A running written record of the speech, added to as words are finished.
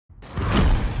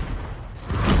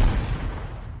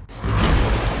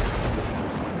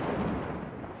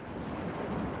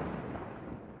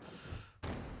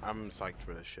I'm psyched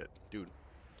for this shit, dude.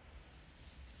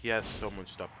 He has so much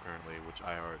stuff apparently, which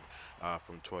I heard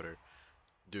from Twitter.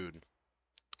 Dude,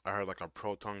 I heard like a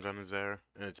proton gun is there,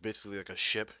 and it's basically like a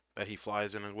ship that he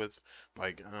flies in it with.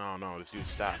 Like, I don't know, this dude's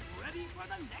stacked. Ready for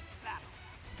the next battle.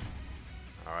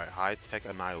 Alright, High Tech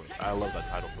Annihilate. I love that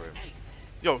title for him.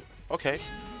 Yo, okay.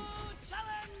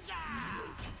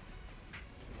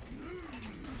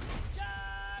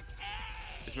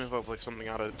 This man looks like something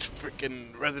out of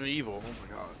freaking Resident Evil. Oh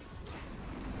my god.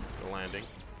 The landing.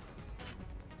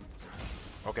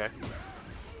 Okay.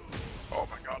 Oh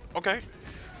my god. Okay.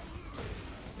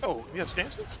 Oh, he has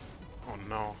stances? Oh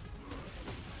no.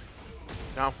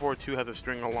 Down 4-2 has a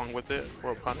string along with it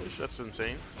for a punish. That's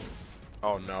insane.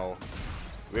 Oh no.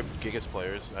 Rip Gigas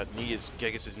players. That knee is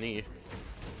Gigas' knee.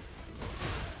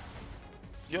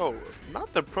 Yo,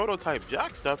 not the prototype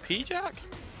Jack stuff. P-Jack?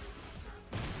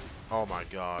 Oh my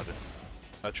god.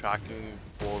 A tracking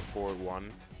 4-4-1.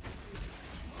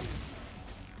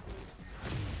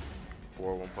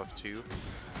 4-1 plus 2.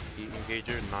 Heat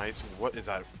engager, nice. What is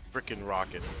that freaking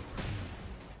rocket?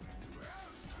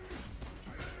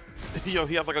 Yo,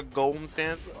 he has like a golem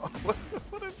stance.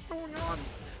 What is going on?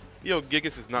 Yo,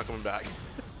 Gigas is not coming back.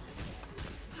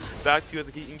 Back to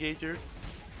the heat engager.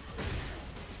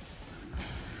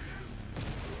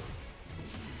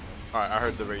 Alright, I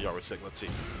heard the radar was sick. Let's see.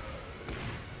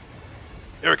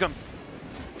 Here it comes.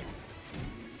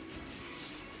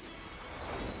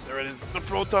 There it is. The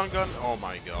proton gun. Oh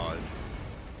my god.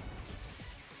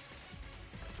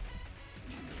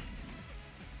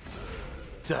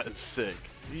 That is sick.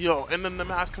 Yo, and then the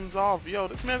mask comes off. Yo,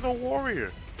 this man's a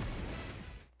warrior.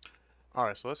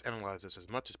 Alright, so let's analyze this as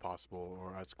much as possible,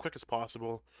 or as quick as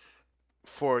possible,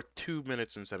 for 2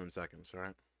 minutes and 7 seconds,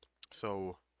 alright?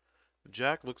 So,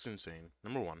 Jack looks insane,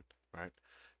 number one, right?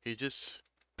 He just,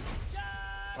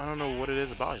 I don't know what it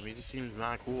is about him, he just seems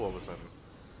mad cool all of a sudden.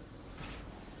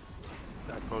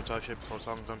 That proton ship,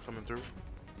 proton gun coming through.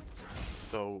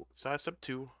 So, side step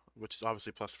 2, which is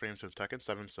obviously plus frames from Tekken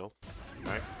 7 still,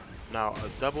 right? Now, a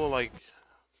double, like,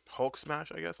 Hulk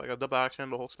smash, I guess, like a double axe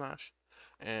handle Hulk smash.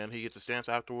 And he gets a stance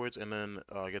afterwards, and then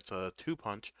gets a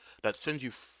 2-punch that sends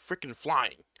you freaking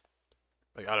flying,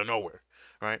 like out of nowhere,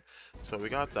 right? So we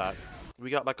got that. We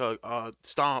got like a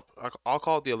stomp. I'll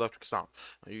call it the electric stomp.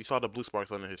 You saw the blue sparks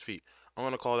under his feet. I'm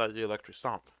gonna call that the electric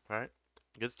stomp, right?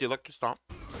 Gets the electric stomp.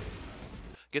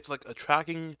 Gets like a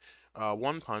tracking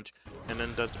 1-punch, and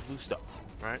then does the blue stuff,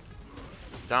 right?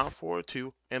 Down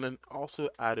 4-2, and then also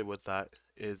added with that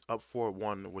is up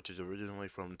 4-1, which is originally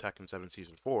from Tekken 7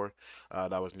 Season 4.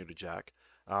 That was new to Jack.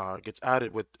 Gets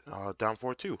added with down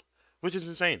 4-2, which is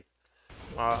insane.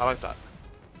 I like that.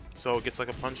 So it gets like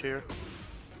a punch here.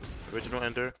 Original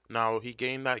ender. Now he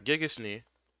gained that Gigas knee,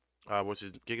 which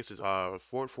is Gigas is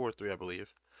 4-4-3, I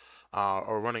believe,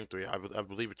 or running 3. I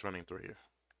believe it's running 3.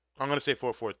 I'm gonna say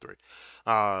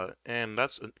 4-4-3, and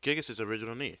that's Gigas'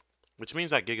 original knee, which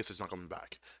means that Gigas is not coming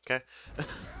back. Okay.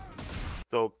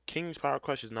 So King's Power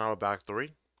Crush is now a back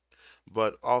 3,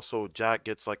 but also Jack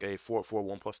gets like a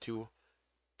 4-4-1 plus 2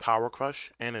 Power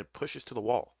Crush, and it pushes to the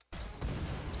wall.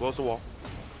 Explodes the wall.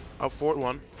 Up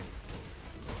 4-1.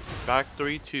 Back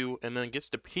 3-2, and then gets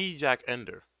the P-Jack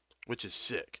Ender, which is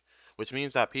sick. Which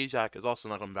means that P-Jack is also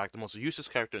not coming back. The most useless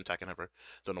character in Tekken ever.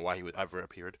 Don't know why he would ever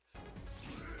appeared.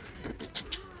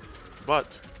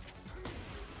 But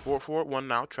 4-4-1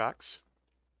 now tracks,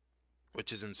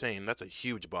 which is insane. That's a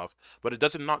huge buff, but it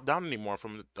doesn't knock down anymore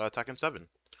from Tekken 7.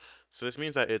 So this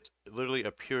means that it's literally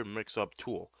a pure mix-up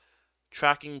tool.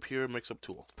 Tracking pure mix-up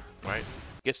tool, right?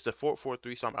 Gets the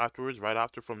 4-4-3 stomp afterwards, right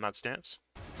after from that stance.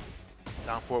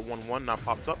 Down 4-1-1 now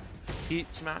pops up. Heat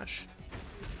smash.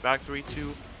 Back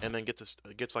 3-2, and then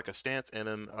gets like a stance, and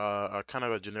then a kind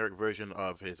of a generic version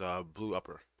of his blue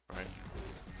upper, right?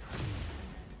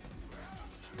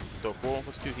 So 4-1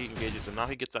 plus 2 heat engages, and now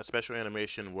he gets that special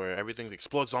animation where everything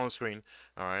explodes on the screen.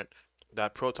 Alright.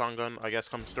 That proton gun, I guess,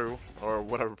 comes through. Or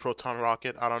whatever, proton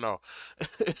rocket, I don't know.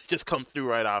 It just comes through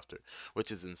right after,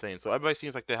 which is insane. So everybody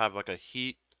seems like they have like a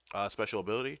heat special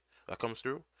ability that comes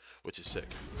through, which is sick.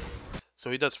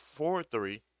 So he does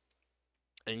 4-3,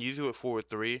 and you do it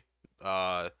 4-3.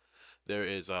 There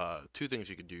is 2 things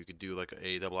you can do. You could do like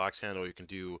a double axe handle, or you can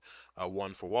do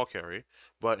 1 for wall carry.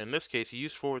 But in this case, he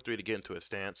used 4-3 to get into a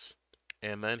stance,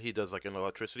 and then he does like an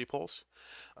electricity pulse,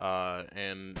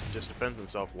 and just defends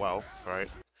himself well, right?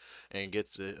 And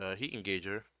gets the heat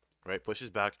engager, right?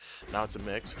 Pushes back. Now it's a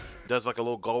mix. Does like a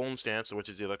little golem stance, which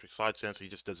is the electric slide stance. So he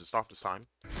just does a stop this time,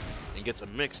 and gets a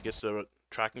mix. Gets the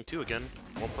tracking 2 again.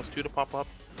 1 plus 2 to pop up.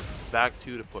 Back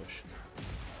 2 to push.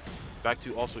 Back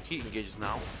 2 also heat engages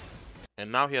now.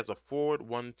 And now he has a forward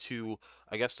 1-2.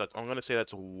 I guess that's, I'm gonna say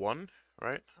that's a 1,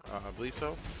 right? I believe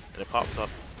so. And it pops up,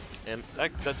 and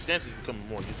that stance is becoming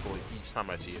more useful each time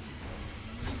I see it.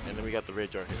 And then we got the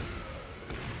Ridge right here.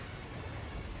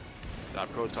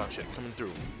 That Proton shit coming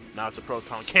through. Now it's a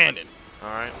Proton Cannon.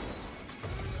 Alright?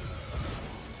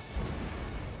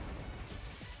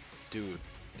 Dude,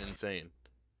 insane.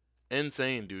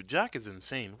 Insane, dude. Jack is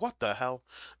insane. What the hell?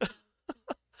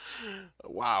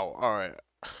 Wow, alright.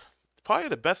 Probably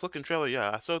the best looking trailer,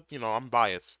 yeah. So, I'm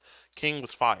biased. King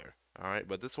was fire. Alright,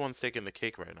 but this one's taking the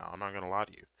cake right now. I'm not gonna lie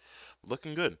to you.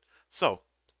 Looking good. So,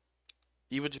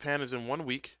 EVO Japan is in 1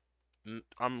 week.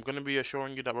 I'm going to be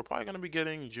assuring you that we're probably going to be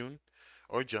getting June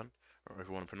or Jun, or if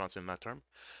you want to pronounce it in that term.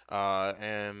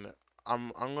 And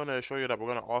I'm going to assure you that we're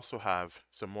going to also have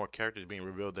some more characters being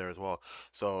revealed there as well.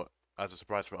 So as a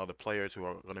surprise for other players who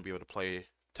are going to be able to play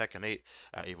Tekken 8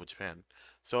 at EVO Japan.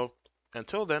 So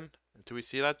until then, until we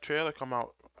see that trailer come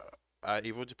out at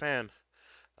EVO Japan,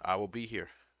 I will be here.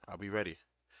 I'll be ready.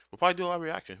 We'll probably do a live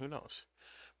reaction. Who knows?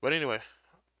 But anyway,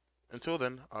 until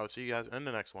then, I'll see you guys in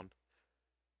the next one.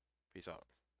 Peace out.